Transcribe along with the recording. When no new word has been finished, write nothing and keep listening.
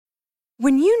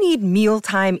When you need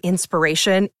mealtime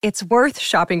inspiration, it's worth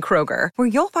shopping Kroger, where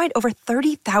you'll find over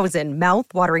 30,000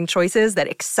 mouth-watering choices that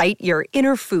excite your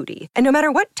inner foodie. And no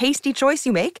matter what tasty choice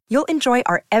you make, you'll enjoy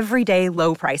our everyday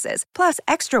low prices, plus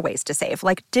extra ways to save,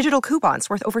 like digital coupons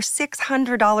worth over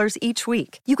 $600 each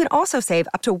week. You can also save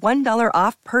up to $1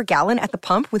 off per gallon at the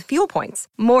pump with fuel points.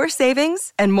 More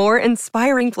savings and more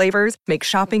inspiring flavors make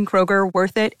shopping Kroger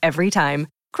worth it every time.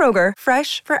 Kroger,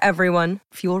 fresh for everyone.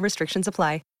 Fuel restrictions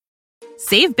apply.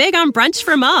 Save big on brunch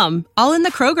for mom, all in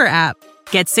the Kroger app.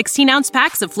 Get 16-ounce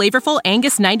packs of flavorful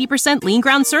Angus 90% lean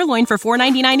ground sirloin for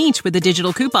 $4.99 each with a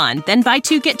digital coupon. Then buy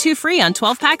 2, get 2 free on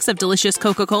 12 packs of delicious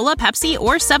Coca-Cola, Pepsi,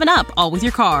 or 7-Up, all with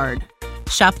your card.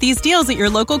 Shop these deals at your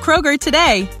local Kroger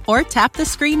today, or tap the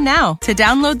screen now to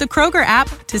download the Kroger app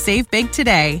to save big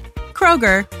today.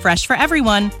 Kroger, fresh for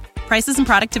everyone. Prices and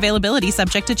product availability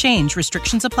subject to change.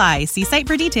 Restrictions apply. See site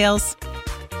for details.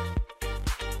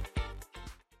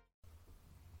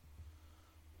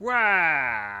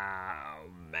 Wow,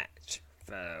 Matt,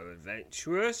 fellow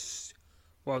adventurers.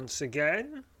 Once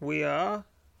again, we are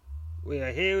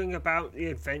hearing about the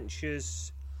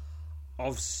adventures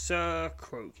of Sir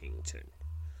Croakington,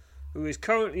 who is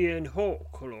currently in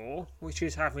Hawklaw, which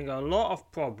is having a lot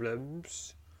of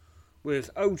problems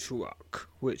with Otteruk,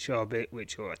 which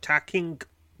are attacking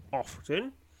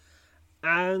often,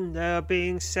 and they're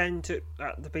being sent at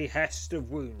the behest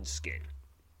of Woundskin,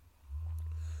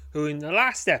 who in the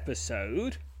last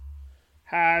episode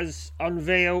has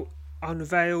unveiled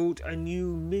a new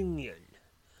minion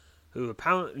who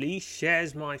apparently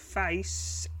shares my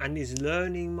face and is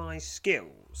learning my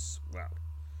skills. Well,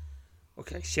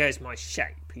 okay, shares my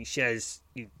shape.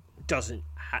 She doesn't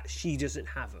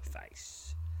have a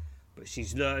face, but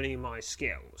she's learning my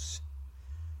skills.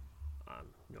 I'm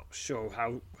not sure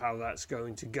how that's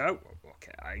going to go.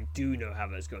 Okay, I do know how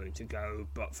that's going to go,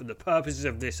 but for the purposes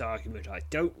of this argument, I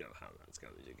don't know how that's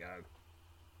going to go.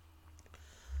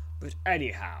 But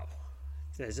anyhow,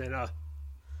 there's another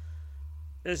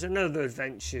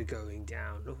adventure going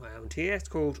down around here. It's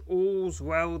called All's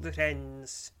Well That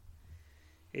Ends.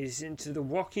 It is into the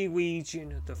rocky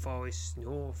region of the forest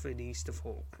north and east of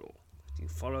Hawklaw. Do you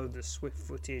follow the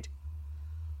swift-footed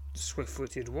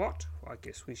what? I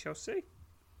guess we shall see.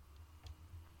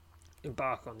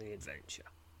 Embark on the adventure.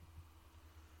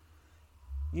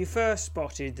 You first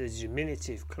spotted the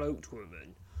diminutive cloaked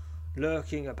woman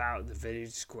lurking about the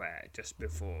village square just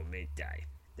before midday.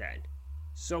 Then,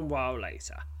 some while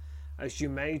later, as you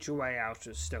made your way out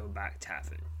of Stoneback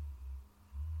Tavern,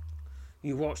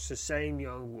 you watched the same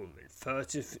young woman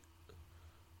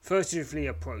furtively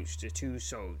approach the 2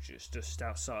 soldiers just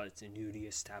outside the newly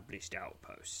established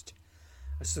outpost.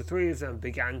 As the 3 of them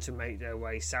began to make their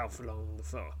way south along the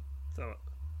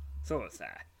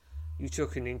thoroughfare, you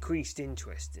took an increased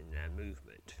interest in their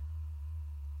movement.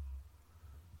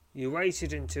 You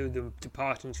waited until the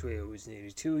departing trio was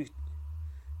nearly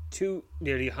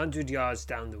 100 yards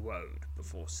down the road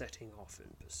before setting off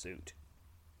in pursuit.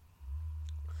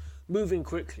 Moving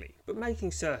quickly, but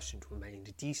making certain to remain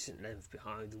a decent length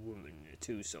behind the woman and the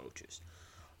 2 soldiers,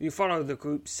 you followed the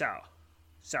group south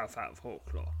out of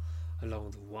Hawklaw,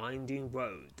 along the winding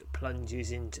road that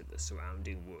plunges into the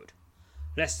surrounding wood.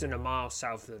 Less than a mile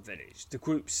south of the village, the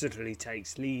group suddenly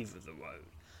takes leave of the road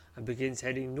and begins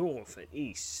heading north and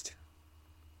east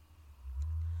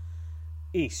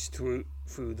through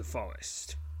the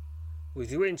forest.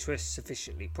 With your interest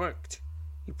sufficiently pricked,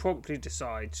 you promptly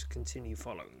decide to continue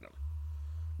following them,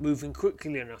 moving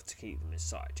quickly enough to keep them in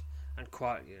sight, and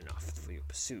quietly enough for your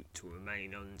pursuit to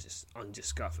remain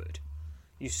undiscovered.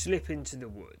 You slip into the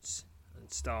woods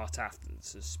and start after the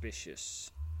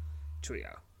suspicious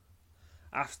trio.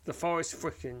 After the forest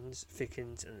thickens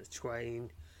and the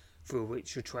terrain through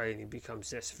which you're trailing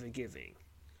becomes less forgiving,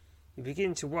 you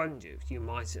begin to wonder if you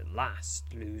might at last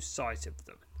lose sight of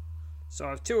them. So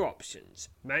I have 2 options.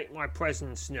 Make my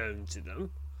presence known to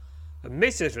them.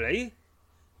 Admittedly,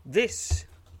 this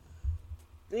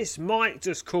might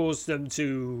just cause them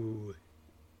to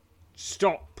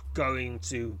stop going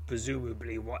to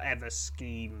presumably whatever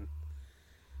scheme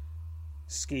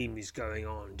is going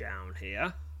on down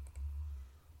here.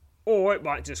 Or it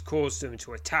might just cause them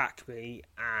to attack me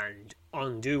and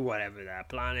undo whatever they're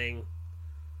planning.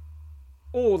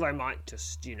 Or they might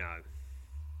just,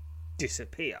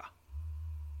 disappear.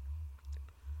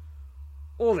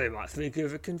 Or they might think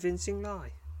of a convincing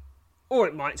lie. Or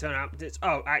it might turn out that,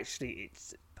 actually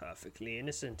it's perfectly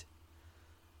innocent.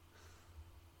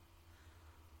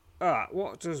 Alright,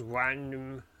 what does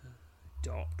random.org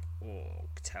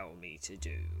tell me to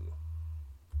do?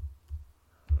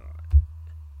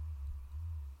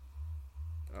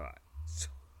 Alright.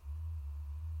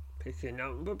 Pick a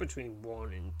number between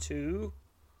 1 and 2.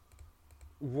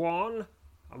 1,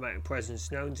 I'll make a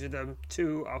presence known to them.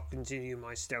 2, I'll continue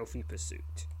my stealthy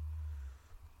pursuit.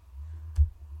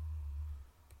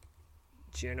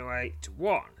 Generate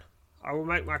 1. I will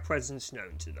make my presence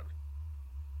known to them.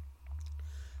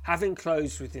 Having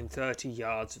closed within 30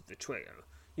 yards of the trio,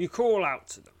 you call out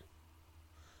to them,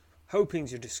 hoping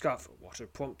to discover what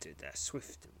had prompted their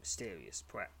swift and mysterious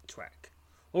trek.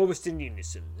 Almost in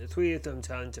unison, the three of them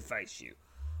turn to face you.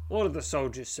 One of the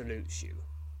soldiers salutes you,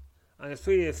 and the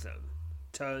three of them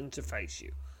turn to face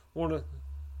you.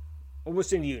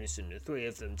 Almost in unison, the three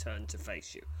of them turn to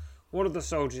face you. One of the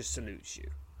soldiers salutes you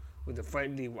with a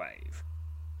friendly wave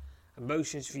and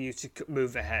motions for you to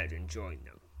move ahead and join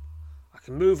them. I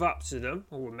can move up to them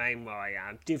or remain where I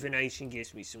am. Divination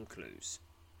gives me some clues.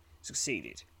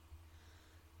 Succeeded.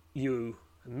 You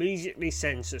immediately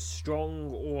sense a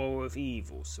strong aura of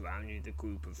evil surrounding the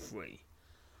group of three.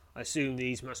 I assume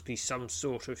these must be some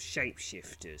sort of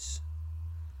shapeshifters.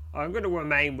 I'm going to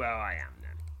remain where I am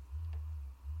then.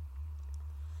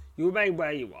 You remain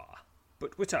where you are,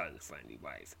 but return the friendly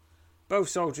wave. Both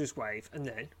soldiers wave, and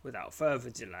then, without further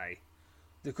delay,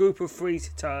 the group of three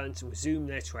turn to resume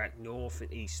their trek north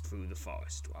and east through the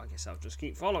forest. Well, I guess I'll just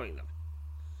keep following them.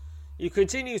 You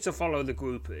continue to follow the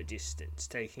group at a distance,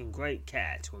 taking great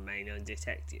care to remain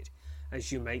undetected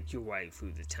as you make your way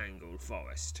through the tangled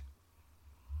forest.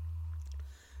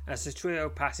 As the trio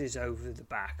passes over the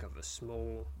back of a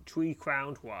small,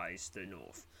 tree-crowned rise to the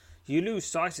north, you lose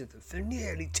sight of them for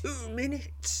nearly 2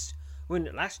 minutes, when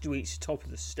at last you reach the top of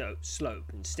the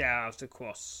slope and stare out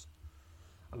across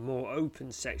a more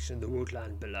open section of the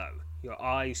woodland below. Your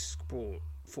eyes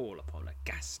fall upon a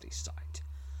ghastly sight.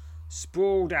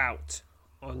 Sprawled out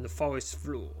on the forest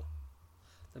floor,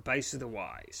 the base of the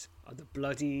rise, are the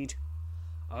bloodied,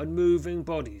 unmoving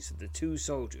bodies of the two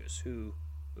soldiers who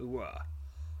were,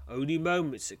 only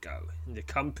moments ago, in the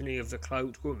company of the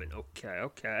cloaked woman.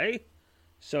 Okay.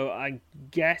 So I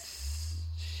guess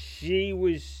she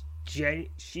was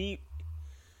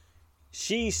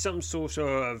she's some sort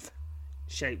of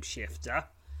shapeshifter.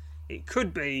 It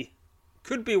could be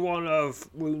one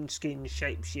of Woundskin's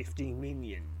shape-shifting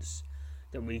minions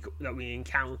that we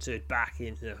encountered back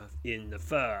in the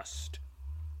first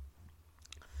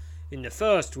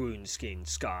Woundskin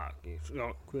Scar.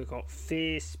 We've got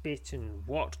Fear, Spit, and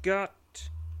Whatgut.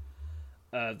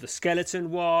 The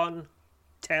skeleton one,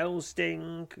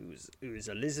 Tailsting, who's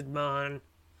a lizard man,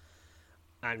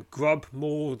 and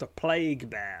Grubmaw the Plague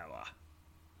Bearer.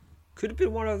 Could have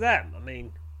been one of them. I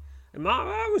mean, if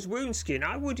I was Woundskin,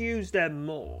 I would use them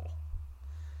more.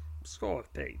 Score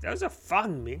of P. Those are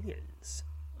fun minions.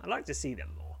 I'd like to see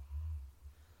them more.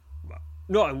 Well,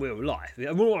 not in real life.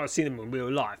 I wouldn't want to see them in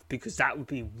real life because that would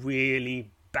be really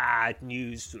bad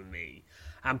news for me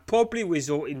and probably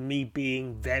result in me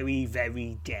being very,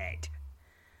 very dead.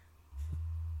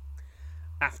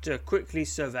 After quickly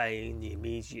surveying the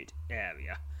immediate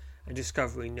area and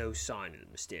discovering no sign of the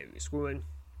mysterious woman,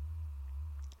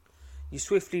 you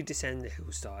swiftly descend the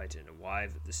hillside and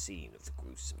arrive at the scene of the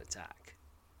gruesome attack.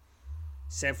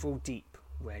 Several deep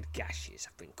red gashes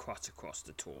have been cut across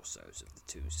the torsos of the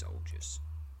two soldiers.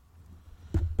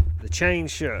 Their chain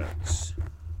shirts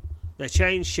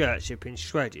have been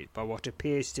shredded by what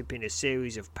appears to have been a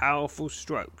series of powerful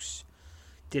strokes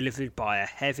delivered by a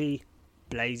heavy,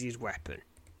 bladed weapon.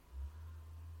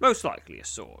 Most likely a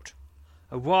sword.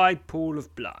 A wide pool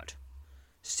of blood,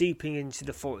 seeping into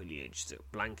the foliage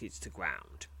that blankets the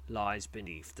ground, lies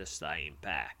beneath the slain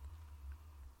pair.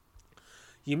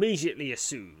 You immediately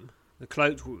assume the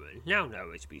cloaked woman, now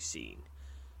nowhere to be seen,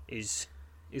 is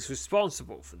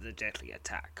responsible for the deadly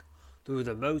attack, though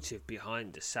the motive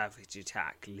behind the savage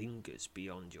attack lingers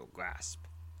beyond your grasp.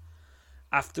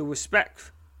 After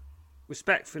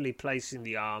respectfully placing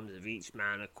the arms of each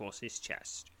man across his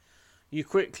chest, you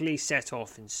quickly set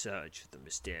off in search of the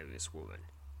mysterious woman.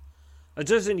 A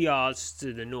dozen yards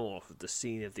to the north of the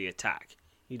scene of the attack,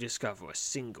 you discover a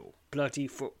single, bloody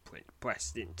footprint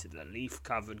pressed into the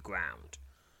leaf-covered ground,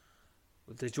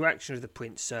 with the direction of the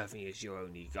print serving as your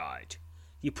only guide.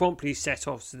 You promptly set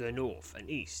off to the north and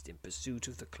east in pursuit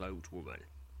of the cloaked woman,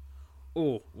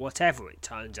 or whatever it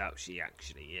turns out she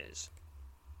actually is.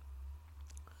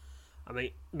 I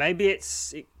mean, maybe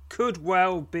it could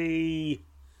well be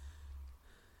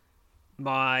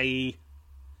my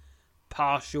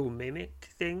partial mimic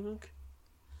thing.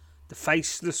 The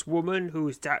faceless woman who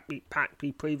was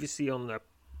Packby previously on the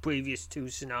previous two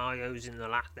scenarios in the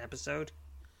last episode.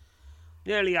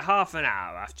 Nearly a half an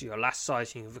hour after your last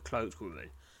sighting of the cloaked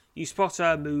woman, you spot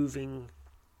her moving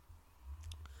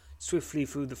swiftly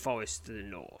through the forest to the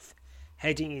north,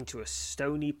 heading into a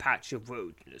stony patch of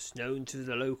wilderness known to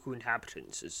the local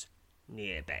inhabitants as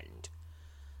Nearbend.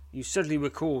 You suddenly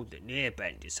recall that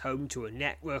Nearbend is home to a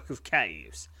network of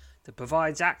caves that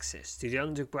provides access to the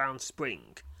underground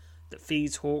spring that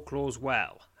feeds Hawklaw's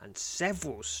well and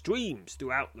several streams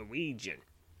throughout the region.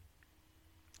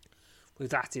 With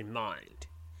that in mind,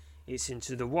 it's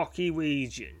into the rocky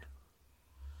region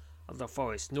of the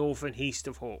forest north and east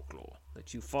of Hawklaw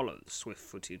that you follow the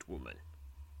swift-footed woman.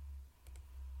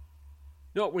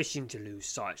 Not wishing to lose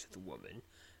sight of the woman,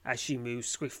 as she moves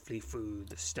swiftly through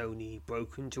the stony,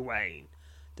 broken terrain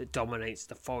that dominates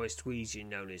the forest region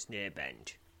known as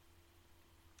Nearbend,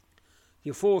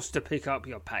 you're forced to pick up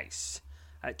your pace,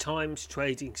 at times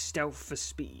trading stealth for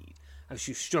speed as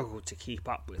you struggle to keep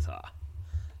up with her.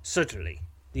 Suddenly,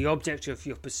 the object of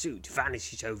your pursuit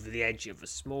vanishes over the edge of a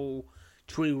small,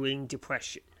 tree-ringed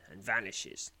depression and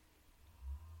vanishes.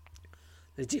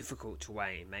 The difficult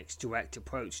terrain makes direct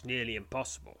approach nearly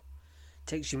impossible. It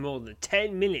takes you more than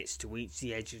 10 minutes to reach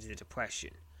the edge of the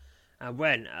depression, and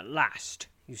when, at last,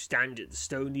 you stand at the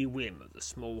stony rim of the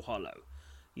small hollow,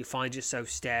 you find yourself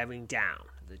staring down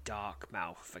at the dark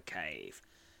mouth of a cave,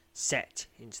 set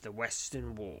into the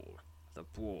western wall of the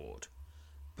broad,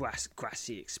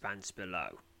 grassy expanse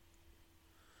below.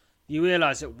 You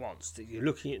realise at once that you're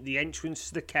looking at the entrance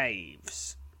to the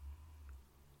caves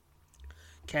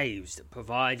that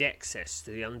provide access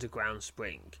to the underground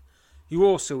spring. You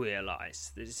also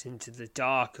realise that it's into the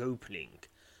dark opening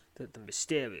that the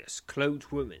mysterious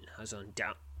cloaked woman has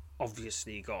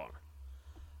obviously gone.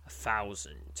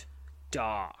 1,000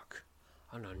 dark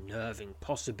and unnerving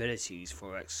possibilities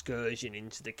for excursion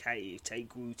into the cave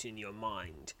take root in your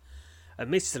mind.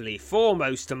 Admittedly,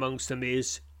 foremost amongst them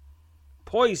is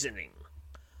poisoning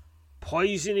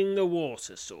the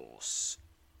water source.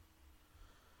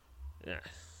 Yes.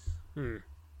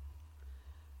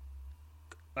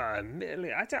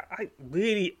 Admittedly,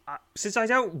 since I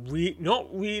don't not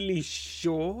really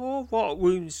sure what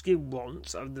Woundskin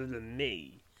wants other than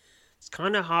me, it's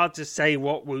kind of hard to say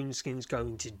what Woundskin's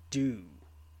going to do,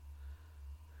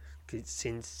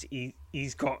 since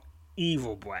he's got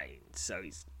evil brains, so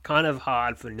it's kind of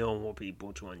hard for normal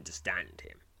people to understand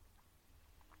him.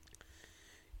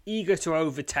 Eager to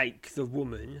overtake the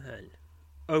woman and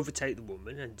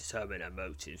determine her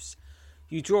motives,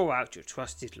 you draw out your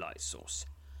trusted light source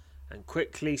and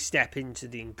quickly step into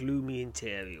the gloomy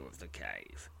interior of the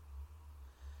cave.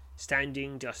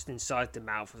 Standing just inside the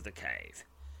mouth of the cave,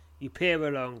 you peer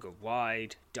along a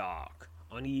wide, dark,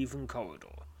 uneven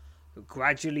corridor that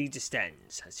gradually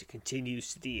descends as it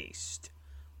continues to the east.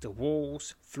 The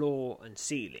walls, floor, and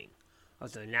ceiling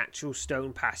of the natural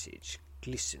stone passage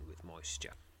glisten with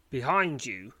moisture. Behind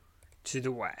you, to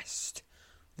the west,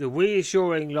 the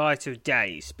reassuring light of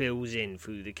day spills in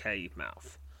through the cave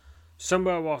mouth.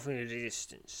 Somewhere off in the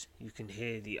distance, you can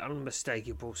hear the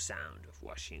unmistakable sound of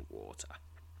rushing water.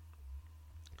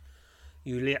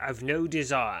 You have no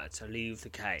desire to leave the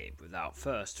cave without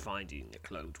first finding the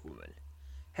cloaked woman.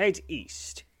 Head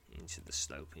east into the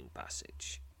sloping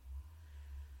passage.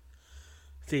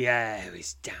 The air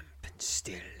is damp and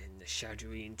still in the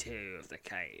shadowy interior of the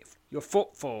cave. Your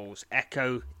footfalls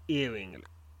echo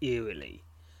eerily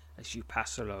as you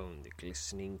pass along the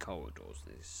glistening corridors of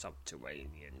this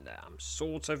subterranean lamp,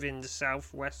 sort of in the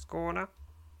southwest corner.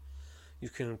 You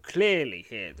can clearly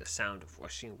hear the sound of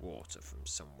rushing water from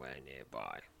somewhere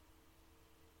nearby.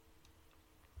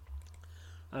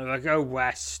 And if I go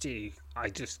west, I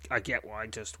get what I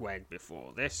just read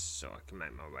before this, so I can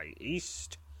make my way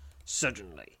east.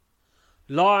 Suddenly,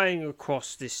 lying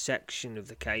across this section of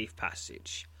the cave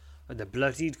passage are the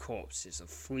bloodied corpses of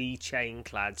 3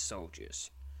 chain-clad soldiers.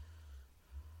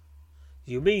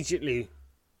 You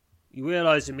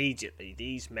realise immediately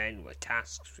these men were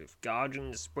tasked with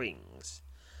guarding the springs,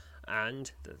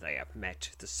 and that they have met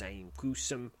the same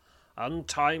gruesome,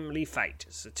 untimely fate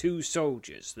as the 2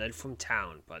 soldiers led from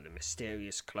town by the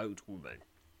mysterious cloaked woman.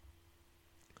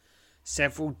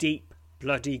 Several deep,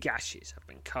 bloody gashes have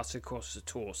been cut across the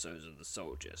torsos of the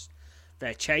soldiers.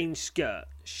 Their chain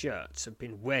shirts have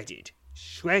been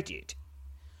shredded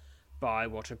by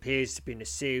what appears to be a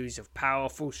series of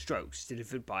powerful strokes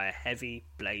delivered by a heavy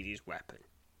bladed weapon,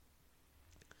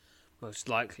 most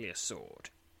likely a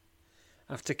sword.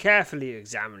 After carefully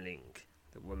examining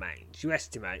the remains, you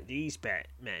estimate these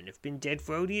men have been dead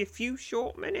for only a few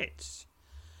short minutes.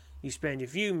 You spend a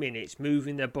few minutes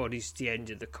moving their bodies to the end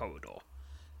of the corridor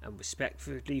and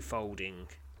respectfully folding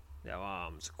their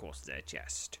arms across their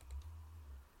chest.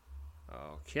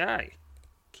 Okay,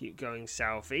 keep going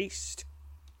southeast.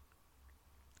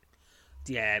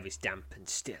 The air is damp and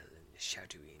still in the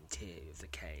shadowy interior of the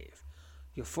cave.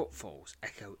 Your footfalls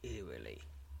echo eerily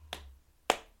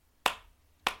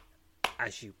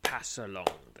as you pass along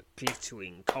the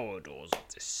glittering corridors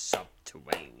of this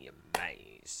subterranean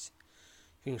maze.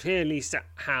 You can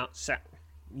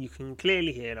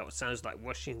clearly hear what sounds like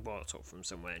rushing water from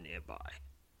somewhere nearby.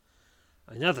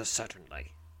 Another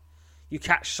suddenly, you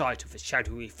catch sight of a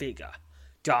shadowy figure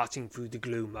darting through the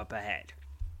gloom up ahead.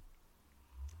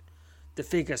 The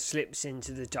figure slips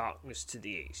into the darkness to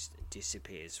the east and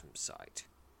disappears from sight.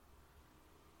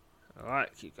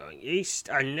 Alright, keep going east.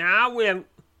 And now we're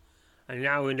in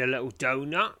a little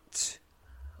donut.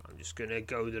 I'm just going to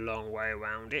go the long way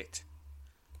around it.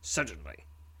 Suddenly,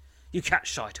 you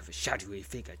catch sight of a shadowy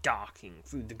figure darting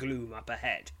through the gloom up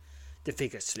ahead. The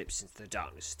figure slips into the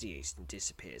darkness to the east and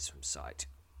disappears from sight.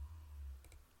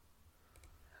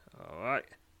 Alright.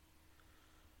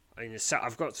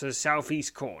 I've got to the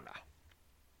southeast corner.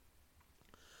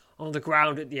 On the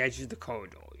ground at the edge of the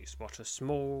corridor, you spot a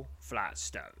small, flat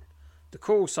stone. The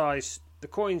coin-sized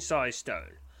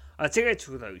stone,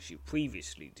 identical to those you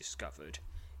previously discovered,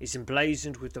 is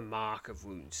emblazoned with the mark of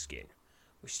wound skin,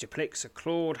 which depicts a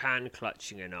clawed hand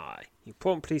clutching an eye. You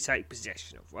promptly take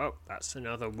possession of. Well, that's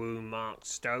another wound-marked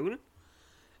stone.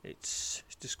 It's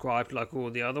described like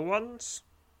all the other ones.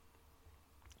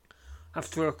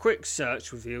 After a quick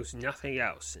search reveals nothing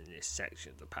else in this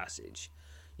section of the passage,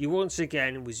 you once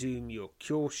again resume your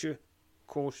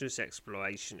cautious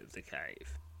exploration of the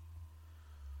cave.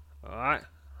 Alright,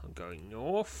 I'm going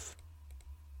north.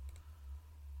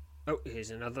 Oh,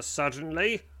 here's another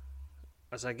suddenly.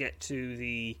 As I get to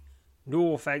the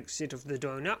north exit of the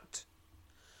donut,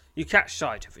 you catch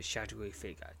sight of a shadowy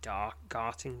figure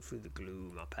darting through the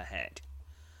gloom up ahead.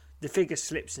 The figure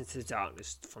slips into the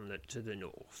darkness to the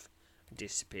north and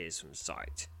disappears from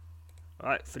sight.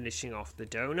 Alright, finishing off the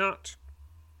donut.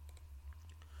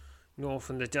 North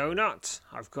from the donut,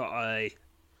 I've got a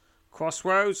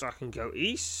crossroads. I can go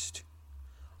east.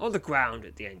 On the ground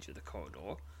at the end of the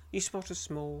corridor, you spot a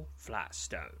small, flat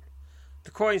stone.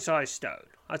 The coin-sized stone,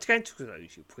 identical to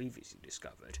those you previously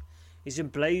discovered, is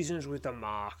emblazoned with the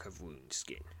mark of wound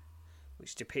skin,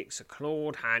 which depicts a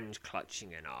clawed hand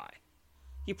clutching an eye.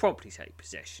 You promptly take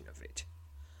possession of it.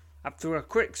 After a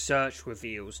quick search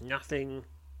reveals nothing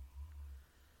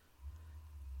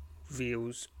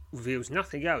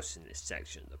else in this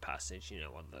section of the passage,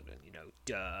 other than,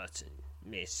 dirt and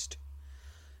mist.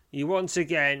 You once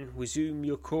again resume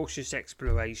your cautious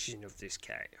exploration of this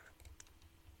cave.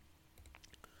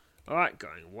 Alright,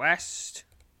 going west.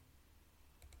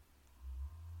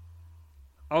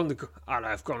 And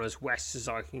I've gone as west as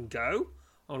I can go.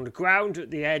 On the ground at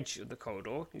the edge of the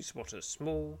corridor, you spot a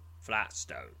small, flat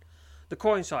stone. The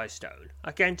coin-sized stone,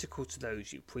 identical to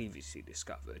those you previously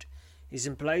discovered, is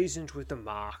emblazoned with the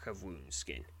mark of wound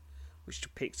skin, which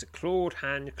depicts a clawed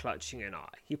hand clutching an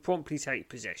eye. You promptly take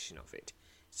possession of it.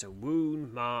 It's a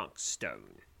wound-marked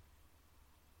stone.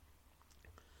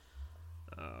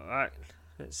 Alright,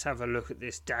 let's have a look at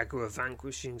this dagger of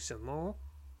vanquishing some more.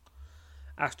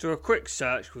 After a quick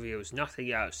search reveals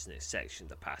nothing else in this section of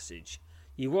the passage,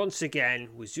 you once again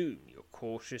resume your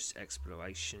cautious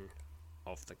exploration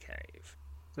of the cave.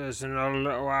 There's another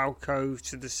little alcove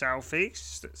to the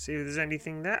southeast. Let's see if there's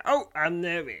anything there. Oh, and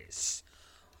there is.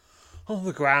 On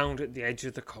the ground at the edge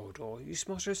of the corridor, you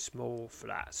spot a small,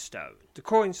 flat stone. The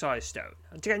coin-sized stone,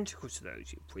 identical to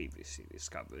those you previously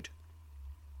discovered,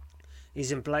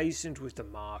 is emblazoned with the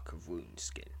mark of wound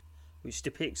skin, which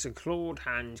depicts a clawed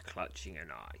hand clutching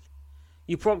an eye.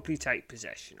 You promptly take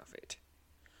possession of it.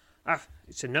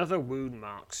 It's another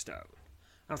wound-marked stone.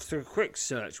 After a quick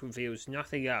search reveals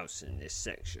nothing else in this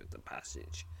section of the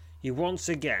passage, you once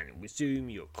again resume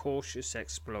your cautious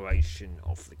exploration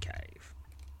of the cave.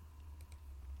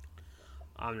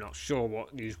 I'm not sure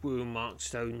what these wound-marked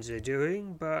stones are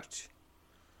doing, but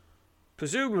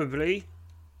presumably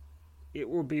it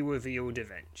will be revealed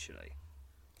eventually.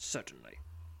 Suddenly,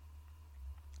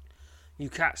 you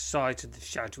catch sight of the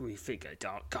shadowy figure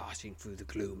darting through the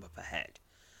gloom up ahead.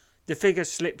 The figure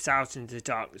slips out into the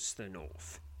darkness to the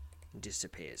north and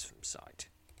disappears from sight.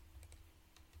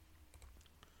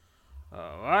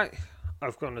 Alright,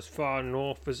 I've gone as far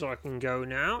north as I can go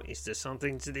now. Is there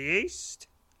something to the east?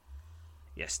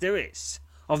 Yes, there is.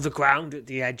 On the ground at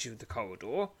the edge of the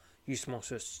corridor, you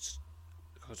spot a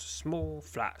small,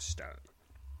 flat stone.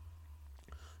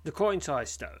 The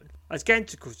coin-sized stone,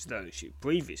 identical to those you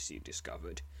previously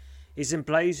discovered, is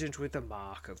emblazoned with the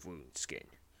mark of wound skin,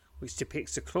 which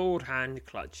depicts a clawed hand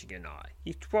clutching an eye.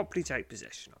 You promptly take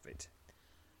possession of it.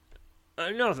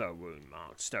 Another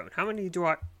wound-marked stone. How many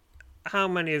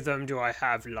of them do I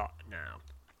have now?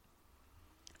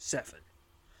 7.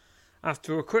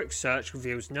 After a quick search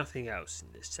reveals nothing else in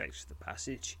this section of the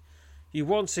passage, you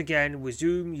once again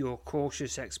resume your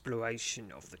cautious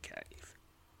exploration of the cave.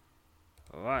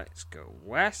 Alright, let's go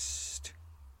west.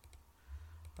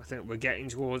 I think we're getting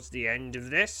towards the end of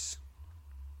this.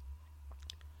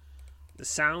 The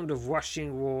sound of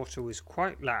rushing water is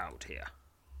quite loud here.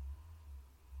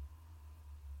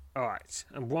 Alright,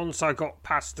 and once I got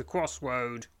past the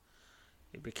crossroad,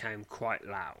 it became quite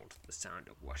loud, the sound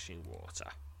of rushing water.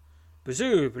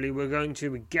 Presumably we're going to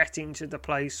be getting to the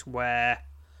place where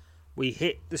we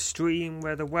hit the stream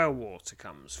where the well water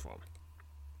comes from.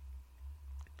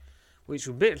 Which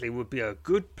admittedly would be a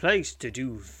good place to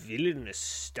do villainous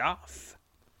stuff.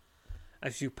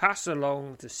 As you pass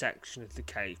along the section of the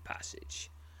cave passage,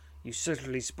 you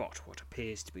suddenly spot what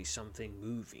appears to be something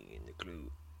moving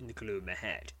in the gloom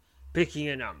ahead. Picking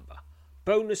a number.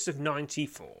 Bonus of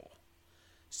 94.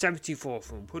 74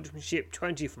 from woodmanship,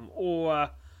 20 from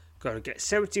aura. Got to get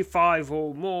 75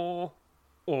 or more.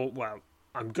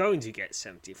 I'm going to get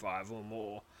 75 or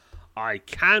more. I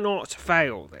cannot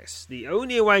fail this. The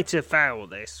only way to fail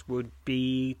this would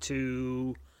be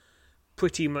to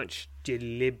pretty much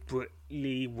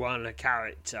deliberately run a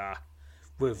character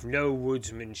with no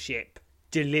woodsmanship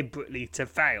deliberately to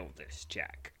fail this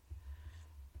check.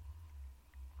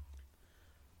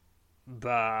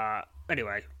 But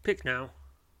anyway, pick now.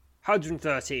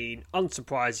 113,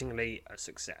 unsurprisingly, a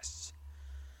success.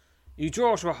 You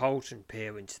draw to a halt and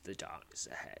peer into the darkness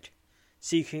ahead,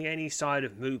 seeking any sign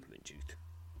of movement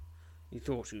you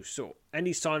thought you saw.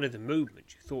 Any sign of the movement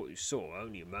you thought you saw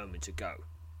only a moment ago.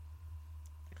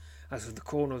 As of the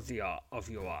corner of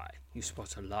your eye, you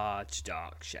spot a large,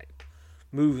 dark shape,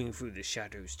 moving through the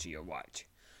shadows to your right.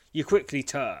 You quickly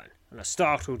turn, and are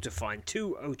startled to find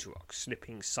two Oturoks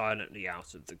slipping silently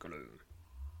out of the gloom.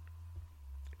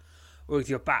 With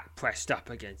your back pressed up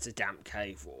against a damp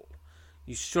cave wall,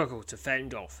 you struggle to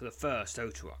fend off the first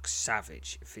Oturok's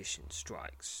savage, efficient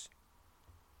strikes.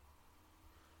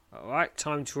 Alright,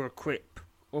 time to equip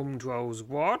Umdrol's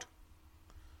Wad,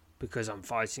 because I'm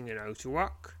fighting an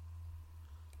Oturok.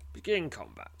 Begin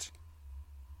combat.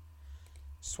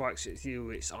 Strikes at you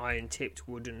with its iron-tipped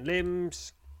wooden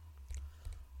limbs.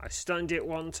 I stunned it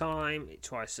one time, it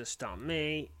tries to stun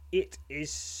me. It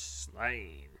is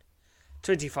slain.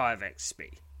 25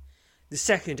 XP. The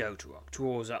second Oturok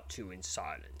draws up to you in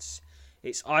silence,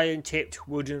 its iron-tipped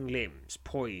wooden limbs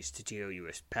poised to deal you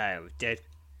a pair of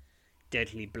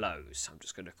deadly blows. I'm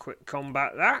just going to quick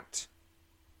combat that.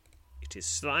 It is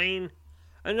slain.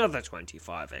 Another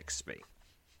 25 XP.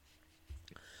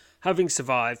 Having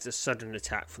survived the sudden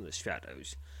attack from the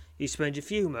shadows, you spend a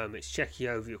few moments checking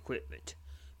over your equipment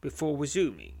before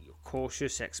resuming your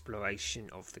cautious exploration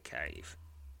of the cave.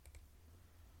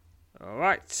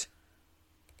 Alright.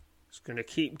 Just going to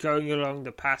keep going along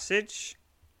the passage.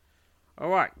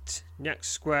 Alright, next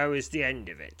square is the end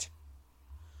of it.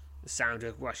 The sound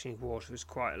of rushing water is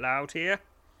quite loud here.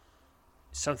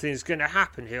 Something's going to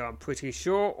happen here, I'm pretty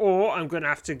sure, or I'm going to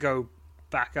have to go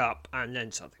back up and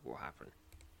then something will happen.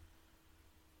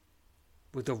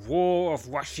 With the roar of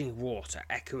rushing water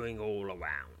echoing all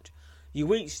around, you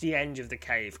reach the end of the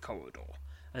cave corridor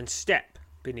and step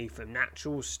beneath a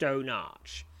natural stone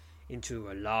arch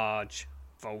into a large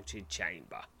vaulted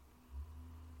chamber.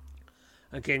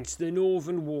 Against the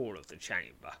northern wall of the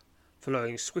chamber,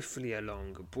 flowing swiftly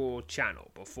along a broad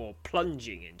channel before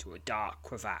plunging into a dark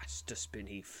crevasse just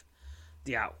beneath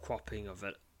the outcropping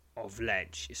of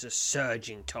ledge, is a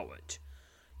surging torrent.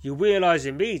 You realise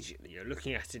immediately you're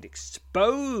looking at an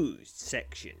exposed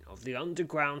section of the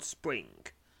underground spring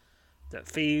that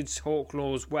feeds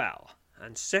Hawklaw's well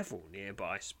and several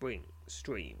nearby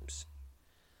streams.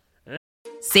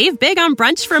 Save big on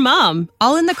brunch for mom,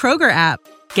 all in the Kroger app.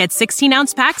 Get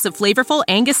 16-ounce packs of flavorful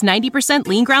Angus 90%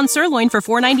 lean ground sirloin for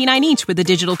 $4.99 each with a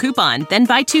digital coupon. Then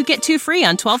buy 2, get 2 free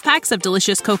on 12 packs of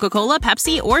delicious Coca-Cola,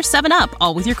 Pepsi, or 7-Up,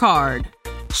 all with your card.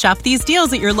 Shop these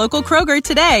deals at your local Kroger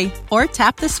today, or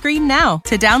tap the screen now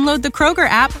to download the Kroger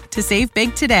app to save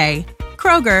big today.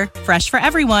 Kroger, fresh for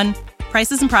everyone.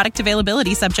 Prices and product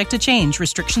availability subject to change.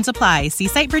 Restrictions apply. See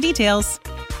site for details.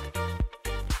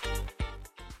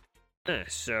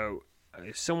 So,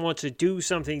 if someone to do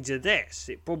something to this,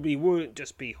 it probably wouldn't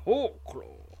just be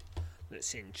Hawklaw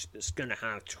that's going to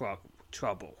have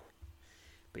trouble.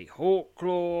 Be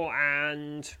Hawklaw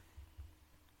and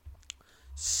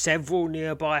several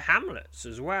nearby hamlets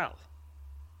as well,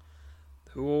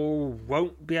 who all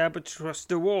won't be able to trust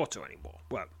the water anymore.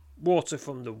 Well, water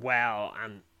from the well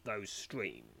and those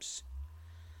streams.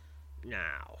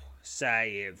 Now,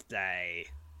 say if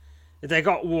they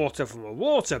got water from a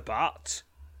water butt,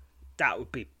 that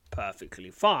would be perfectly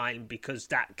fine because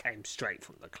that came straight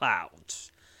from the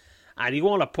clouds. And you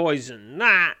want to poison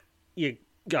that, you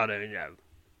gotta,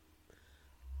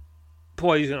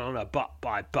 poison on a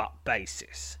butt-by-butt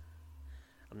basis.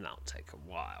 And that'll take a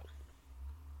while.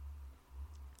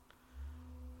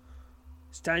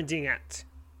 Standing at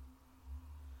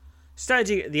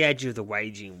the edge of the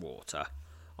waging water,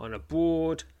 on a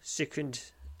broad,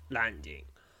 sickened landing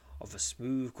of a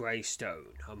smooth grey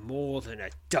stone, are more than a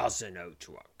dozen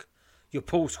Otorock. Your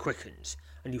pulse quickens,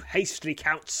 and you hastily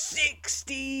count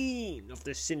 16 of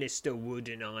the sinister wood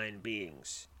and iron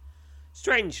beings.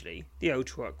 Strangely, the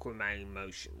Otorock remain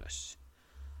motionless.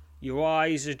 Your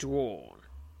eyes are drawn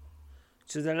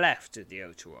to the left of the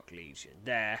Otorock Legion.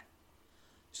 There,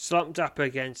 slumped up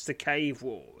against the cave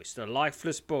wall, is the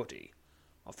lifeless body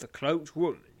of the cloaked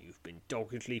woman you've been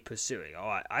doggedly pursuing.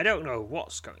 I don't know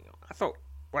what's going on. I thought,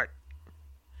 wait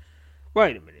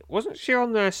a minute, wasn't she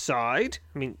on their side?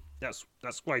 I mean, that's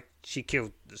why she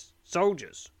killed the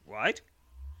soldiers, right?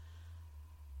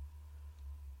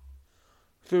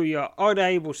 Though you're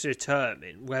unable to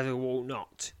determine whether or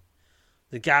not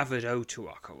the gathered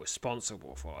Otorock are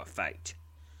responsible for her fate,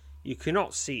 you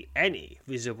cannot see any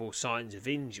visible signs of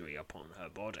injury upon her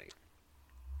body.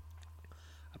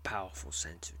 A powerful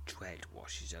sense of dread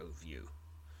washes over you.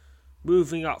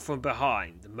 Moving up from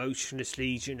behind, the motionless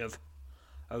legion of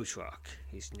Otorock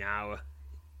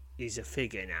is a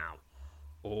figure now,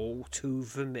 all too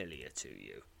familiar to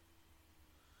you.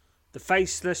 The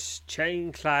faceless,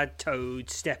 chain-clad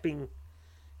toad hopping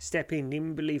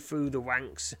nimbly through the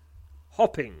ranks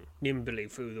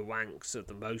of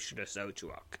the motionless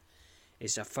Otorock,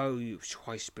 is a foe you've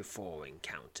twice before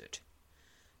encountered.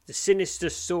 The sinister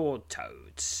sword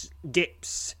toad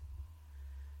dips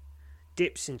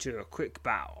into a quick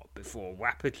bow before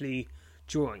rapidly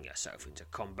drawing herself into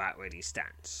combat-ready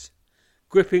stance.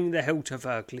 Gripping the hilt of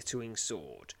her glittering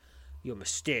sword, your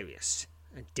mysterious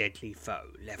and deadly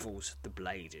foe levels the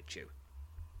blade at you.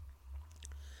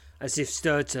 As if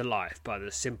stirred to life by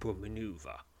the simple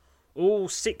manoeuvre, all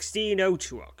 16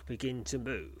 Otorock begin to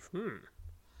move.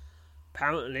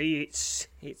 Apparently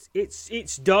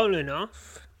it's done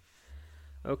enough.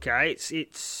 Okay,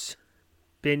 it's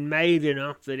been made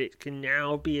enough that it can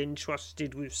now be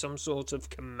entrusted with some sort of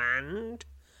command.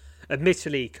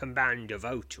 Admittedly, command of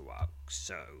Otorock,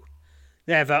 so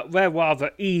they're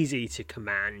rather easy to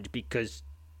command because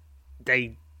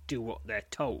they do what they're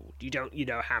told. You don't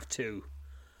have to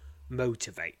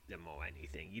motivate them or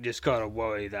anything. You just gotta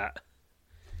worry that,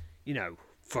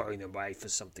 throwing them away for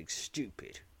something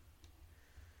stupid.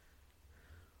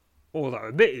 Although,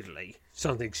 admittedly,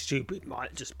 something stupid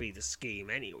might just be the scheme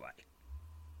anyway.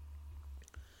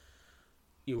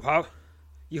 You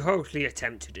hurriedly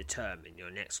attempt to determine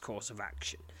your next course of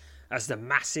action as the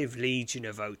massive legion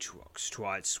of Otorock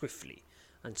strides swiftly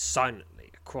and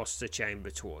silently across the chamber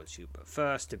towards you. But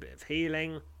first, a bit of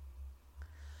healing.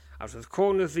 Out of the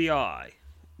corner of the eye,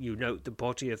 you note the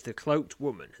body of the cloaked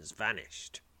woman has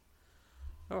vanished.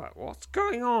 Alright, what's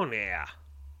going on here?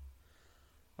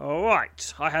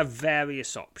 Alright, I have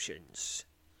various options.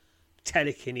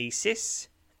 Telekinesis,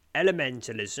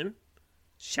 elementalism,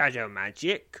 shadow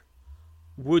magic,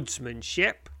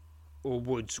 woodsmanship, or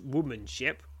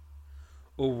woodswomanship,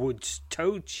 or woods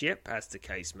toadship, as the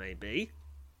case may be.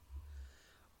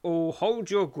 Or hold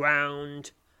your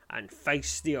ground and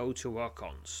face the Otorock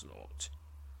onslaught.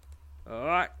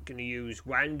 Alright, gonna use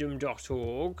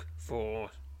random.org for,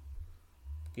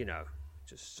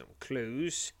 just some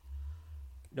clues.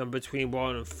 Number between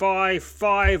 1 and 5.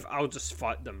 5, I'll just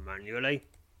fight them manually.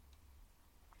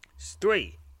 It's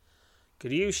 3.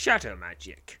 Could use shadow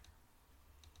magic.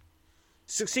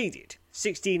 Succeeded.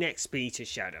 16 XP to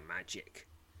shadow magic.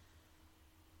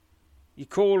 You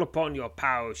call upon your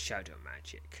power of shadow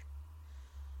magic.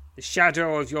 The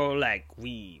shadow of your leg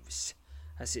weaves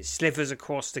as it slithers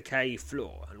across the cave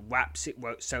floor and wraps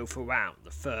itself around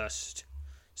the first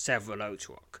several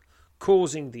Otorock,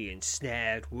 causing the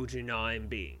ensnared wood and iron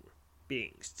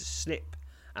beings to slip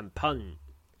and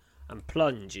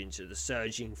plunge into the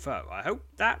surging foe. I hope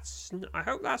that's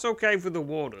okay for the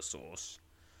water source.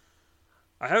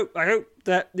 I hope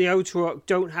that the Otorock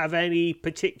don't have any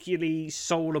particularly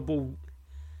soluble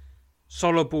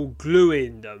glue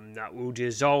in them that will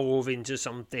dissolve into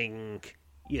something,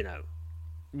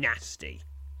 nasty.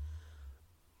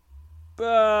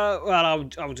 But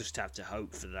I'll just have to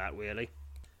hope for that, really.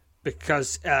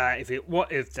 Because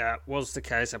if that was the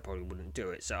case, I probably wouldn't do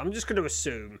it. So I'm just going to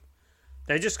assume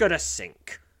they're just going to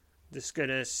sink. Just going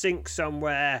to sink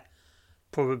somewhere.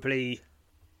 Probably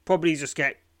just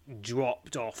get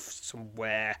dropped off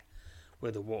somewhere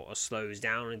where the water slows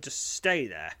down and just stay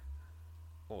there.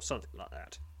 or something like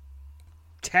that.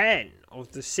 10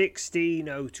 of the 16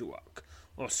 Otawak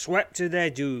are swept to their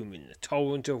doom in the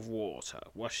torrent of water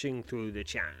rushing through the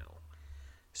channel.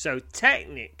 So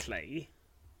technically,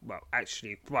 well,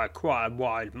 actually by quite a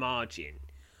wide margin,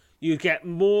 you get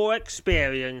more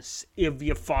experience if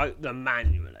you fight them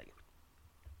manually.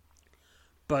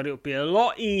 But it'll be a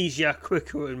lot easier,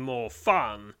 quicker, and more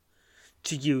fun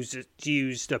to use the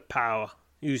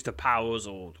powers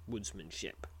or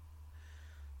woodsmanship.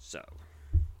 So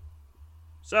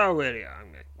really, I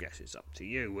guess it's up to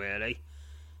you, really.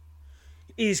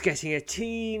 He's getting a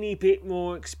teeny bit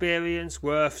more experience,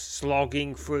 worth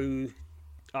slogging through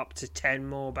up to 10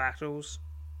 more battles.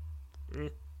 Who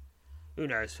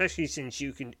knows? Especially since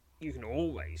you can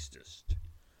always just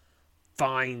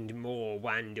find more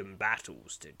random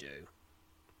battles to do.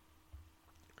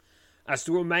 As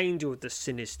the remainder of the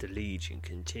Sinister Legion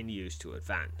continues to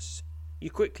advance,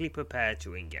 you quickly prepare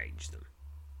to engage them.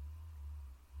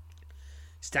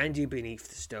 Standing beneath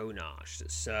the stone arch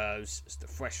that serves as the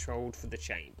threshold for the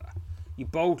chamber, you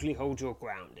boldly hold your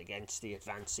ground against the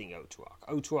advancing Otawak.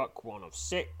 Otawak 1 of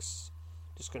 6.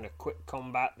 Just going to quick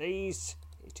combat these.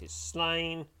 It is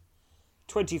slain.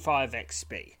 25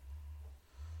 XP.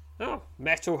 Oh,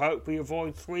 Metal hope we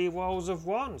avoid 3 rolls of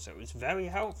 1, so it was very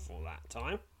helpful that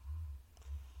time.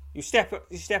 You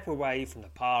step away from the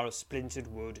pile of splintered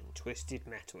wood and twisted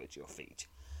metal at your feet,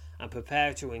 and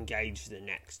prepare to engage the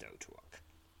next Otawak.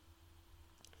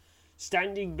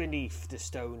 Standing beneath the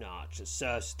stone arch that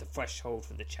serves as the threshold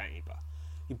for the chamber,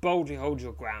 you boldly hold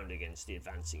your ground against the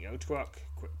advancing Otawak.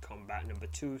 Quick combat number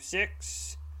 2 of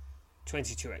 6.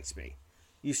 22 XP.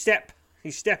 You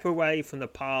step away from the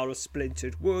pile of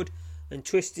splintered wood and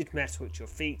twisted metal at your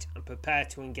feet and prepare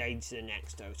to engage the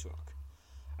next Otawak.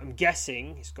 I'm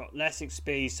guessing it's got less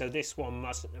XP, so this one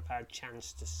mustn't have had a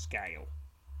chance to scale.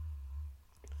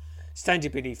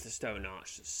 Standing beneath the stone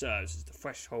arch that serves as the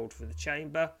threshold for the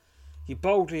chamber, you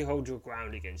boldly hold your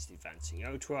ground against the advancing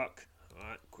Otawak.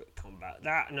 Alright, quick combat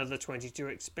that. Another 22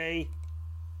 XP.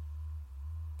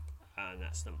 And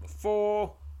that's number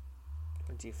 4.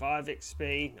 25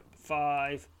 XP. Number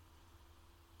 5.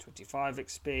 25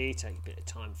 XP. Take a bit of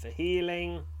time for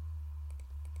healing.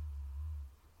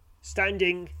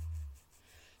 Standing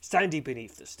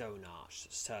beneath the stone arch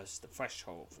that serves as the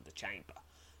threshold for the chamber,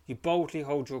 you boldly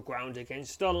hold your ground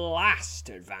against the last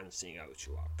advancing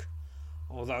Otawak.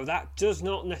 Although that does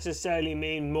not necessarily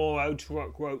mean more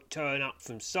Otawak won't turn up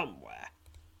from somewhere.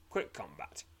 Quick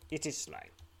combat. It is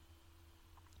slain.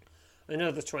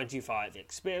 Another 25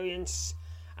 experience,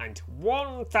 and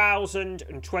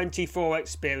 1,024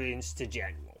 experience to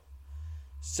general.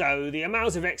 So the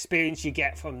amount of experience you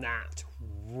get from that,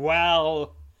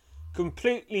 well,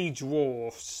 completely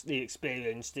dwarfs the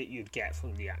experience that you'd get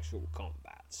from the actual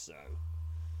combat. So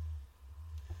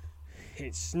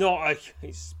it's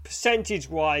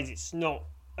percentage-wise, it's not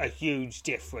a huge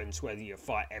difference whether you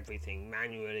fight everything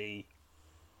manually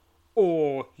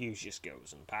or use your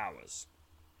skills and powers.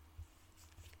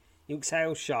 You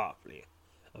exhale sharply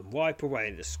and wipe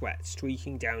away the sweat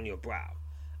streaking down your brow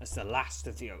as the last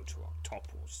of the Otawak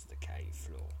topples to the cave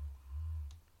floor.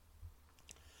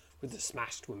 With the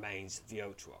smashed remains of the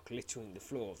Otawak littering the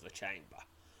floor of the chamber,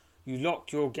 you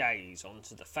lock your gaze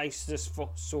onto the faceless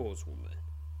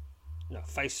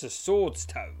faceless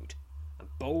swords-toad, and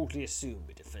boldly assume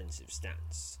a defensive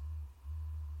stance.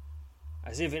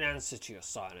 As if in answer to your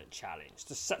silent challenge,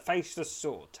 the faceless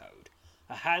sword-toad,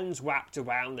 her hands wrapped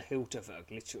around the hilt of her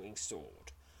glittering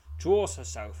sword, draws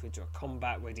herself into a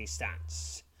combat-ready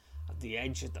stance at the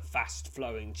edge of the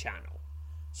fast-flowing channel,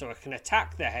 so I can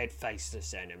attack the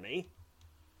head-faceless enemy,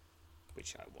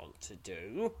 which I want to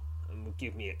do, and will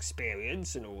give me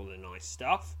experience and all the nice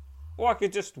stuff, or I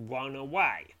could just run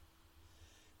away.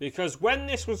 Because when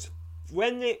this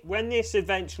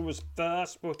adventure was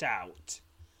first put out,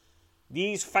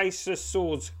 these faceless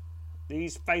sword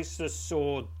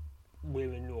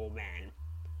women or men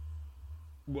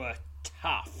were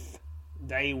tough.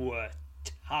 They were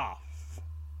tough.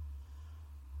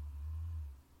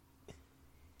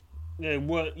 Many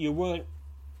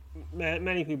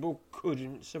people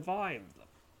couldn't survive them.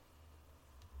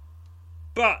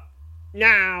 But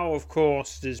now, of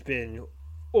course, there's been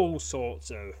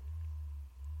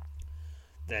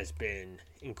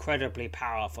incredibly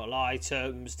powerful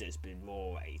items, there's been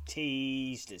more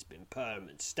ATs, there's been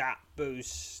permanent stat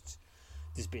boosts,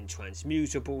 there's been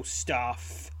transmutable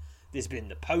stuff, there's been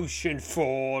the potion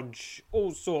forge,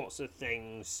 all sorts of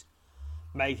things,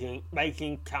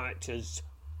 making characters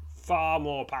far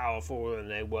more powerful than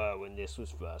they were when this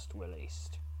was first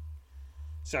released.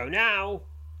 So now,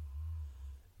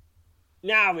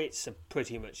 now it's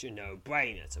pretty much a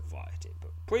no-brainer to fight it,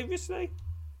 but previously,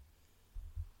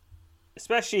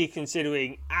 especially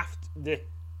considering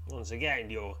once again,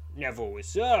 your Neville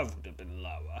reserve would have been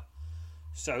lower,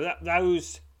 so that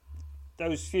those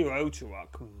few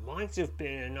Otorock might have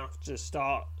been enough to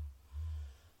start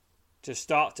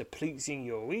depleting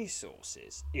your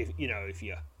resources, if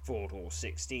you fought all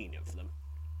 16 of them.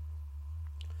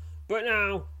 But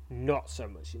now, not so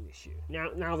much an issue.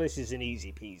 Now this is an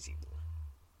easy peasy one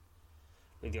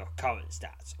with your current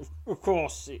stats. Of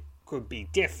course, it could be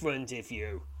different if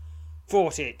you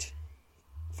fought it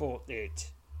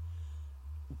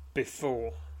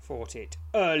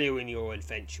earlier in your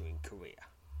adventuring career.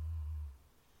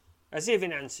 As if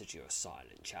in answer to your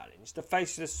silent challenge, the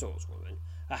faceless swordswoman,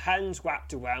 her hands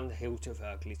wrapped around the hilt of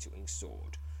her glittering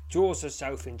sword, draws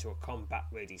herself into a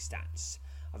combat-ready stance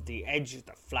at the edge of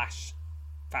the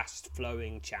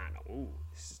fast-flowing channel. Ooh,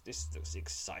 this looks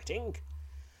exciting.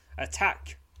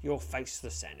 Attack your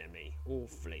faceless enemy, or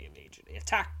flee immediately.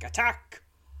 Attack! Attack!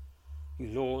 You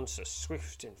launch a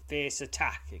swift and fierce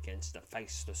attack against the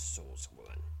faceless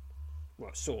swordswoman.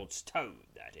 Well, sword's toad,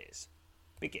 that is.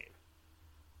 Begin.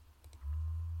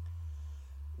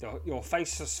 Your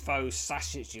faceless foe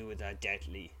slashes you with her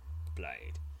deadly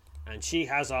blade, and she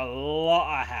has a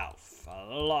lot of health. A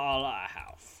lot of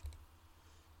health.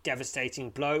 Devastating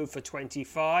blow for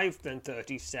 25, then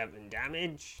 37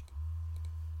 damage.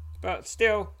 But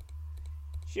still,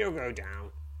 she'll go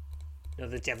down.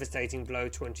 Another devastating blow,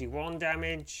 21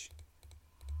 damage.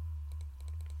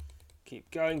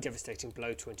 Keep going, devastating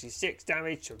blow, 26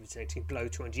 damage. Devastating blow,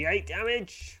 28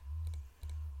 damage.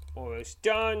 Almost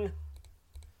done.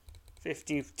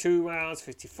 52 rounds,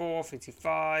 54,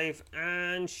 55,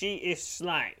 and she is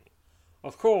slain.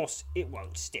 Of course, it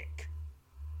won't stick.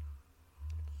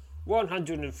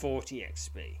 140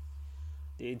 XP.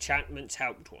 The enchantments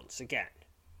helped once again.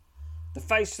 The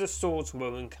faceless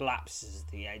swordswoman collapses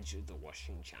at the edge of the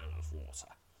washing channel of water.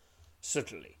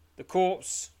 Suddenly, the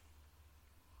corpse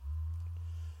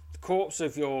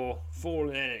of your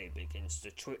fallen enemy begins to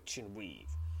twitch and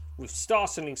weave with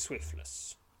startling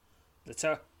swiftness.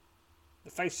 The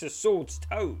faceless sword's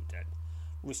toad, then,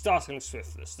 with startling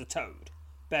swiftness, the toad,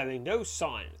 bearing no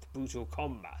sign of the brutal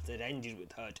combat that ended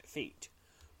with her defeat,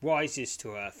 rises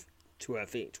to her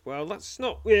feet. Well, that's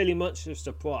not really much of a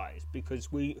surprise,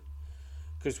 because we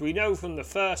know from the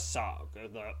first saga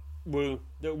that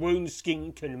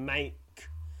Woundskin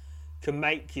can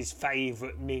make his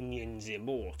favourite minions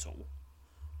immortal,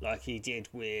 like he did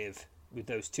with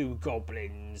those two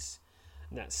goblins,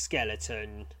 that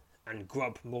skeleton, and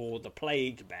Grubmaw the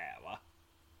Plague Bearer,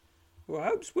 who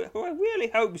I really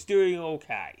hope's doing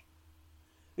okay.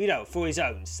 For his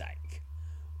own sake.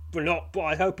 But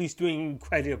I hope he's doing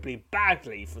incredibly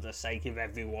badly for the sake of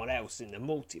everyone else in the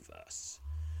multiverse.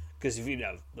 Because of,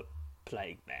 the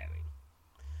plague bearing.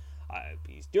 I hope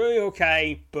he's doing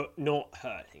okay, but not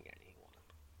hurting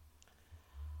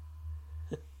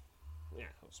anyone.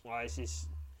 Yeah, that's why this is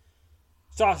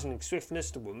startling swiftness,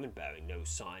 the woman, bearing no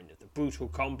sign of the brutal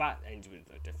combat, ends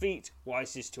with a defeat,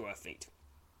 rises to her feet.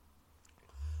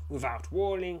 Without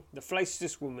warning, the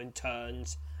faceless woman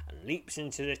turns and leaps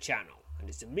into the channel, and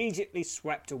is immediately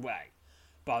swept away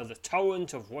by the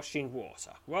torrent of rushing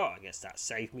water. Well, I guess that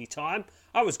saved me time.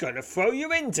 I was going to throw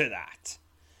you into that.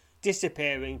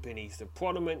 Disappearing beneath the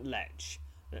prominent ledge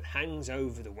that hangs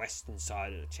over the western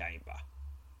side of the chamber.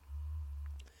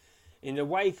 In the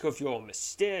wake of your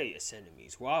mysterious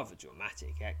enemy's rather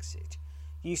dramatic exit,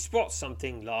 you spot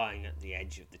something lying at the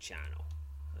edge of the channel.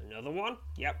 Another one?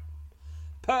 Yep.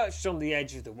 Perched on the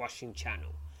edge of the rushing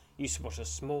channel, you spot a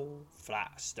small,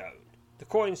 flat stone. The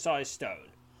coin-sized stone,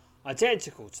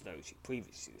 identical to those you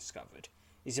previously discovered,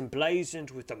 is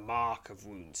emblazoned with the mark of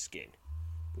Woundskin,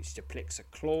 which depicts a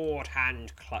clawed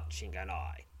hand clutching an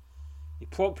eye. You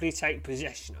promptly take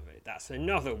possession of it. That's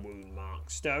another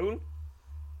wound-marked stone,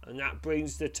 and that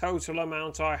brings the total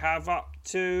amount I have up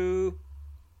to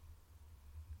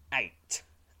 8.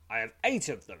 I have 8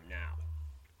 of them now.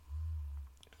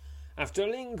 After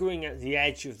lingering at the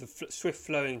edge of the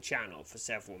swift-flowing channel for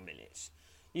several minutes,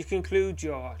 you conclude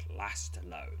you're at last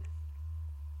alone.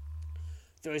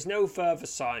 There is no further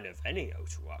sign of any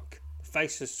Otorock, the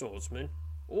faceless swordsman,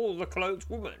 or the cloaked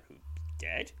woman who's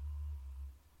dead.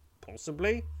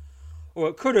 Possibly. Or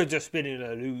it could have just been an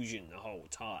illusion the whole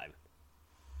time.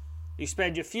 You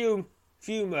spend a few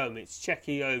moments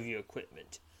checking over your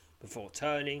equipment before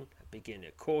turning and begin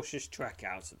a cautious trek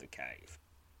out of the cave.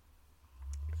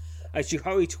 As you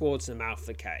hurry towards the mouth of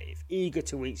the cave, eager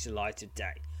to reach the light of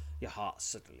day, your heart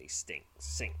suddenly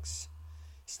sinks.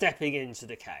 Stepping into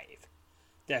the cave,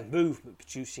 their movement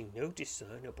producing no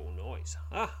discernible noise.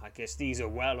 I guess these are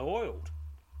well oiled.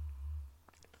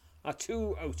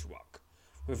 To Otawak.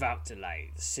 Without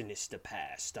delay, the sinister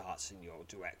pair starts in your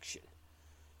direction.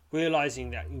 Realizing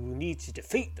that you will need to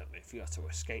defeat them if you are to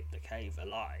escape the cave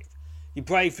alive, you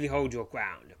bravely hold your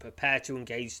ground and prepare to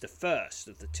engage the first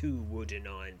of the two wood and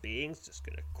iron beings. Just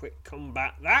going to quick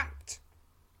combat that.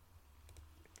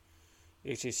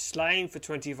 It is slain for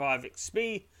 25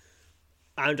 XP,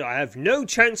 and I have no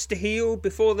chance to heal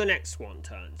before the next one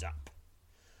turns up.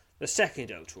 The second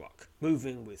Otawak,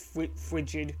 moving with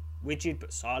rigid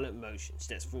but silent motion,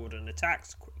 steps forward and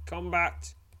attacks. Quick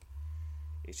combat.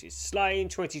 It is slain,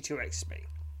 22 XP.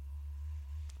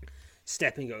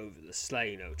 Stepping over the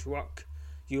slain Otawak,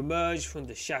 you emerge from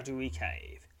the shadowy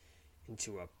cave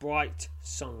into a bright,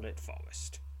 sunlit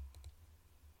forest.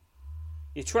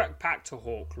 Your trek back to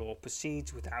Hawklaw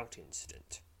proceeds without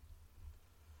incident.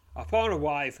 Upon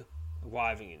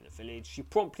arriving in the village, you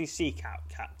promptly seek out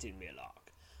Captain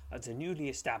Millark at a newly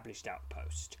established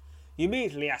outpost. You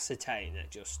immediately ascertain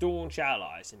that your staunch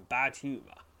allies in bad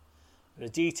humour, and a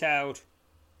detailed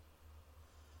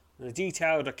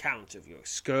account of your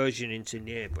excursion into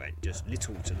Nearbrent does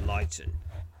little to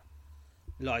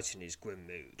lighten his grim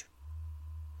mood.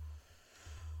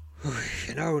 We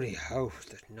can only hope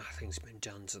that nothing's been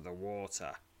done to the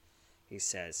water, he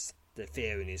says, the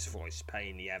fear in his voice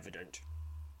plainly evident.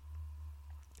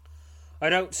 I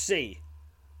don't see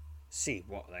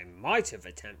what they might have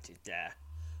attempted there,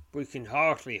 but we can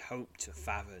hardly hope to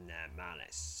fathom their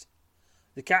malice.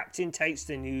 The captain takes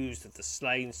the news of the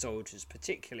slain soldiers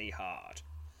particularly hard,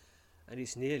 and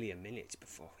it's nearly a minute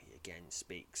before he again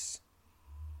speaks.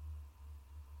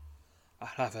 I'll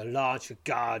have a larger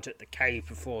guard at the cave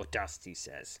before dusk, he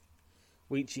says,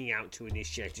 reaching out to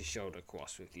initiate a shoulder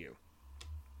cross with you.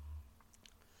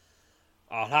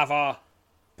 I'll have our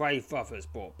brave brothers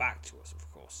brought back to us,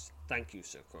 of course. Thank you,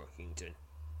 Sir Croakington.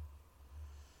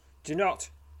 Do not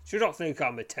think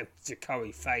I'm attempting to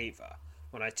curry favour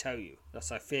when I tell you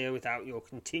that I fear without your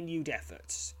continued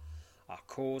efforts, our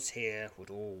cause here would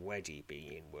already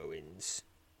be in ruins.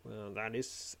 Well, that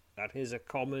is a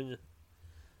common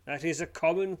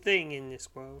thing in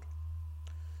this world.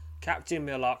 Captain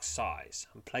Millark sighs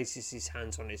and places his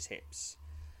hands on his hips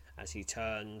as he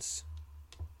turns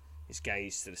his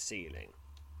gaze to the ceiling.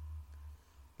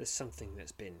 There's something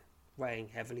that's been weighing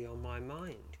heavily on my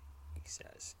mind, he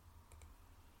says.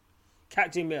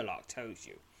 Captain Millark tells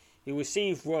you he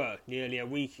received word nearly a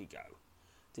week ago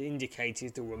that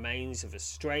indicated the remains of a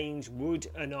strange wood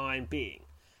and iron being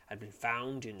had been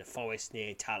found in the forest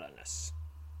near Talonus.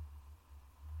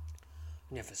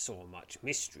 I never saw much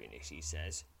mystery in it, he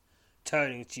says,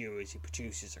 turning to you as he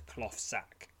produces a cloth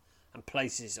sack and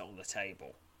places it on the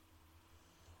table.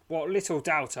 What little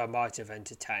doubt I might have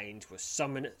entertained was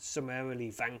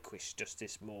summarily vanquished just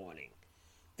this morning.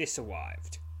 This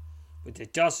arrived, with a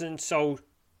dozen soldiers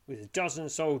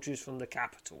from the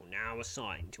capital now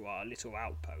assigned to our little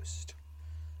outpost.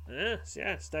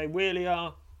 Yes, they really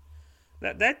are.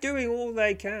 They're doing all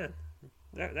they can.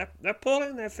 They're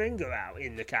pulling their finger out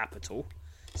in the capital,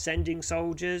 sending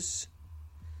soldiers,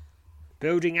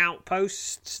 building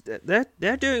outposts.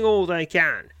 They're doing all they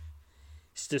can.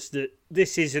 It's just that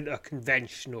this isn't a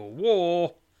conventional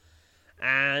war,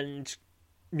 and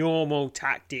normal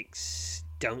tactics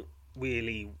don't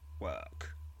really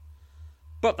work.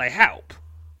 But they help.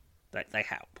 They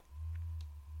help.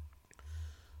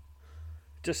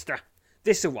 This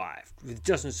arrived with a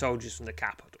dozen soldiers from the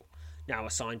capital, now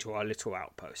assigned to our little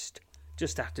outpost,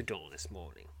 just after dawn this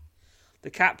morning. The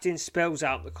captain spells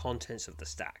out the contents of the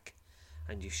stack,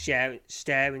 and you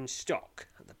stare in shock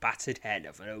at the battered head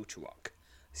of an Otawak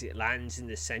as it lands in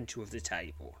the centre of the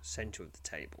table.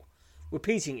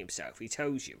 Repeating himself, he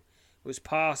tells you it was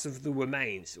part of the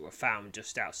remains that were found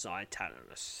just outside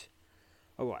Talonus.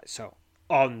 Alright, so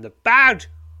on the bad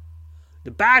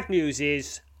news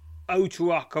is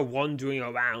Otawak are wandering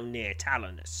around near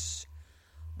Talonus,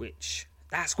 which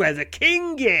that's where the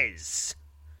king is.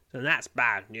 And that's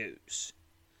bad news.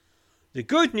 The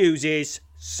good news is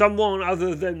someone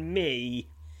other than me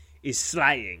is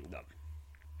slaying them.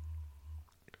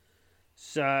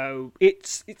 So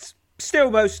it's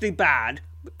still mostly bad,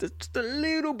 but there's just a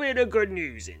little bit of good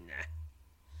news in there.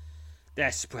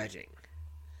 They're spreading.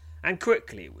 And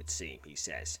quickly, it would seem, he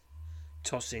says,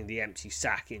 tossing the empty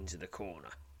sack into the corner.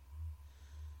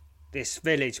 This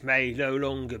village may no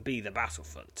longer be the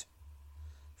battlefront,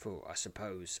 for I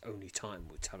suppose only time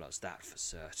will tell us that for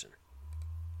certain.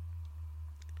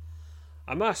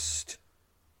 It must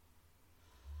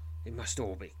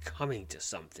all be coming to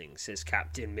something, says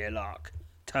Captain Millark,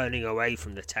 turning away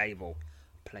from the table,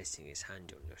 placing his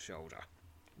hand on your shoulder,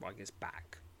 like his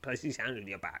back. Place his hand on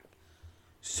your back.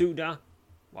 Sooner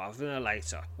rather than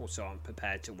later, also I'm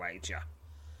prepared to wager,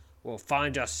 we'll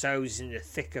find ourselves in the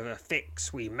thick of a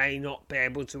fix we may not be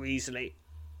able to easily.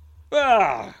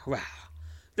 Well,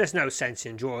 there's no sense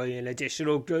in drawing in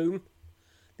additional gloom.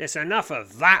 There's enough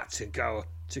of that to go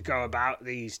about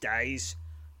these days.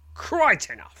 Quite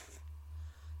enough.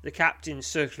 The captain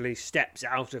certainly steps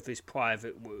out of his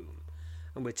private room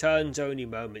and returns only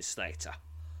moments later,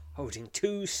 holding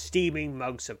 2 steaming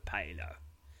mugs of Palo.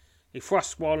 He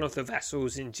thrusts one of the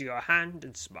vessels into your hand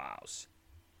and smiles.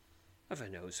 "Have a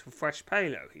nose for fresh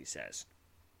Palo," he says.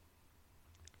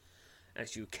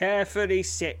 As you carefully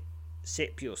sip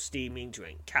your steaming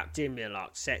drink, Captain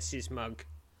Millark sets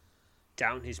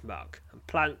down his mug and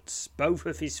plants both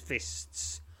of his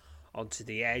fists onto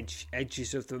the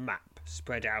edges of the map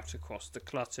spread out across the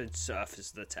cluttered surface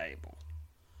of the table.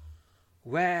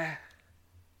 Where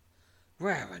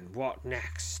and what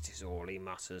next is all he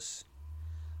mutters.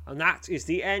 And that is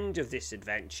the end of this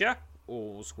adventure.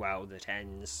 All's well that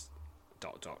ends... ...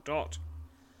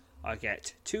 I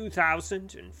get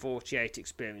 2,048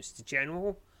 experience to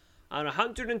general and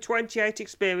 128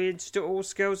 experience to all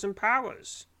skills and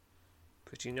powers.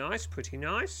 Pretty nice, pretty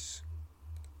nice.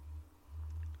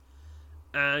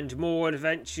 And more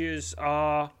adventures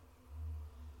are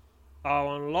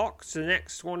unlocked. The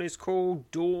next one is called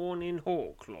Dawn in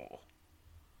Hawklaw.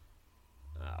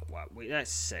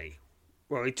 Let's see.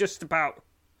 Well, we just about...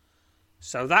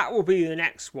 So that will be the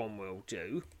next one we'll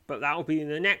do, but that will be in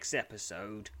the next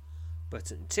episode.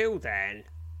 But until then,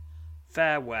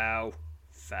 farewell,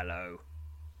 fellow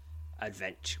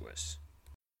adventurers.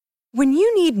 When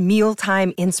you need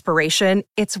mealtime inspiration,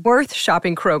 it's worth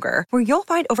shopping Kroger, where you'll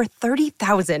find over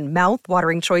 30,000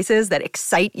 mouth-watering choices that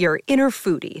excite your inner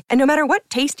foodie. And no matter what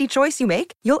tasty choice you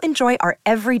make, you'll enjoy our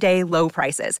everyday low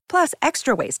prices, plus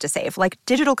extra ways to save, like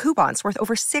digital coupons worth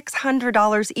over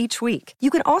 $600 each week. You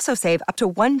can also save up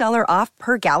to $1 off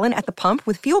per gallon at the pump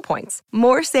with fuel points.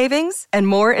 More savings and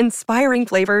more inspiring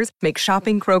flavors make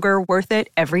shopping Kroger worth it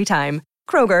every time.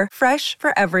 Kroger, fresh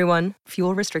for everyone.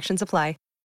 Fuel restrictions apply.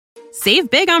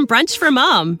 Save big on brunch for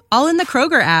mom, all in the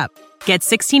Kroger app. Get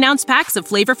 16-ounce packs of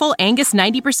flavorful Angus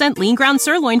 90% lean ground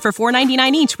sirloin for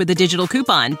 $4.99 each with a digital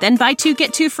coupon. Then buy 2,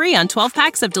 get 2 free on 12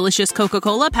 packs of delicious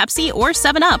Coca-Cola, Pepsi, or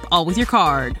 7-Up, all with your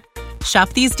card. Shop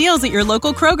these deals at your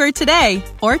local Kroger today,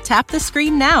 or tap the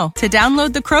screen now to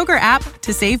download the Kroger app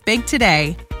to save big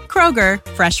today. Kroger,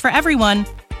 fresh for everyone.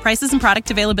 Prices and product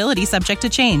availability subject to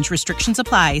change. Restrictions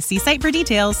apply. See site for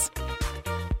details.